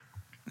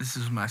This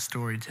is my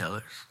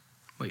storytellers.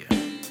 Oh yeah.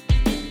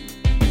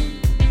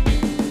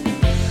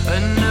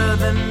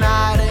 Another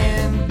night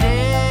in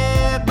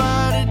day,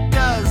 but it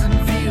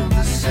doesn't feel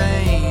the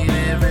same.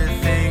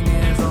 Everything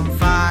is on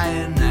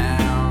fire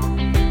now.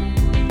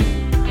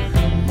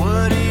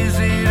 What is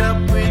it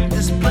up with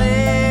this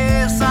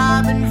place?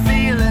 I've been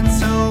feeling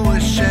so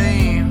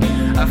ashamed.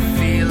 I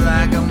feel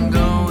like I'm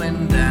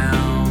going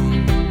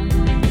down.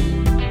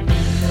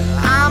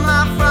 I'm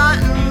not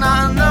fronting,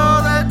 I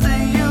know that to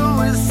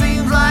you it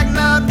seems like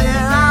nothing.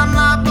 I'm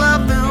not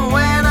bluffing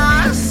when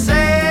I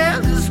say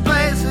this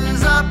place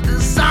is up to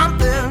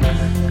something.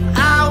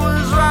 I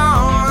was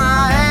wrong,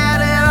 I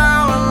had it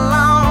all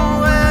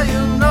along. Well,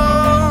 you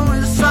know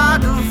it's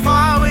hard to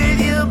fall with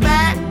your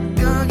back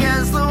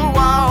against the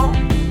wall.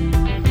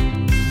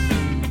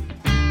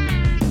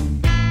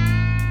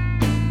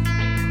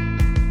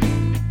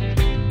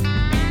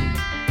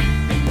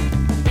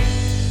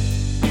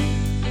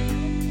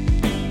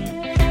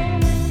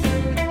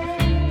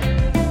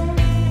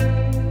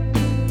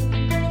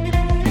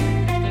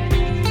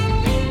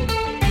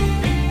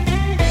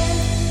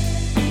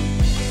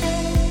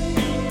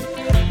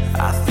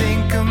 I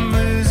think I'm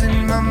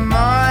losing my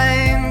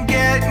mind,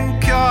 getting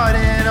caught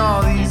in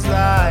all these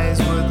lies.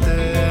 What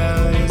the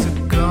hell is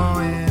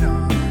going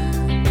on?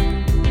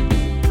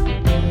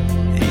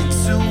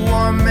 It's a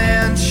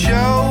one-man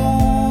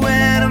show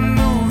and I'm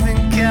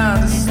moving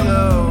kinda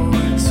slow.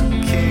 It's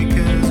okay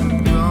 'cause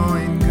I'm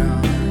going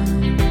gone.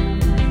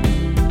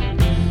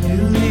 You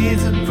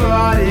leave the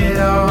party,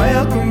 oh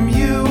welcome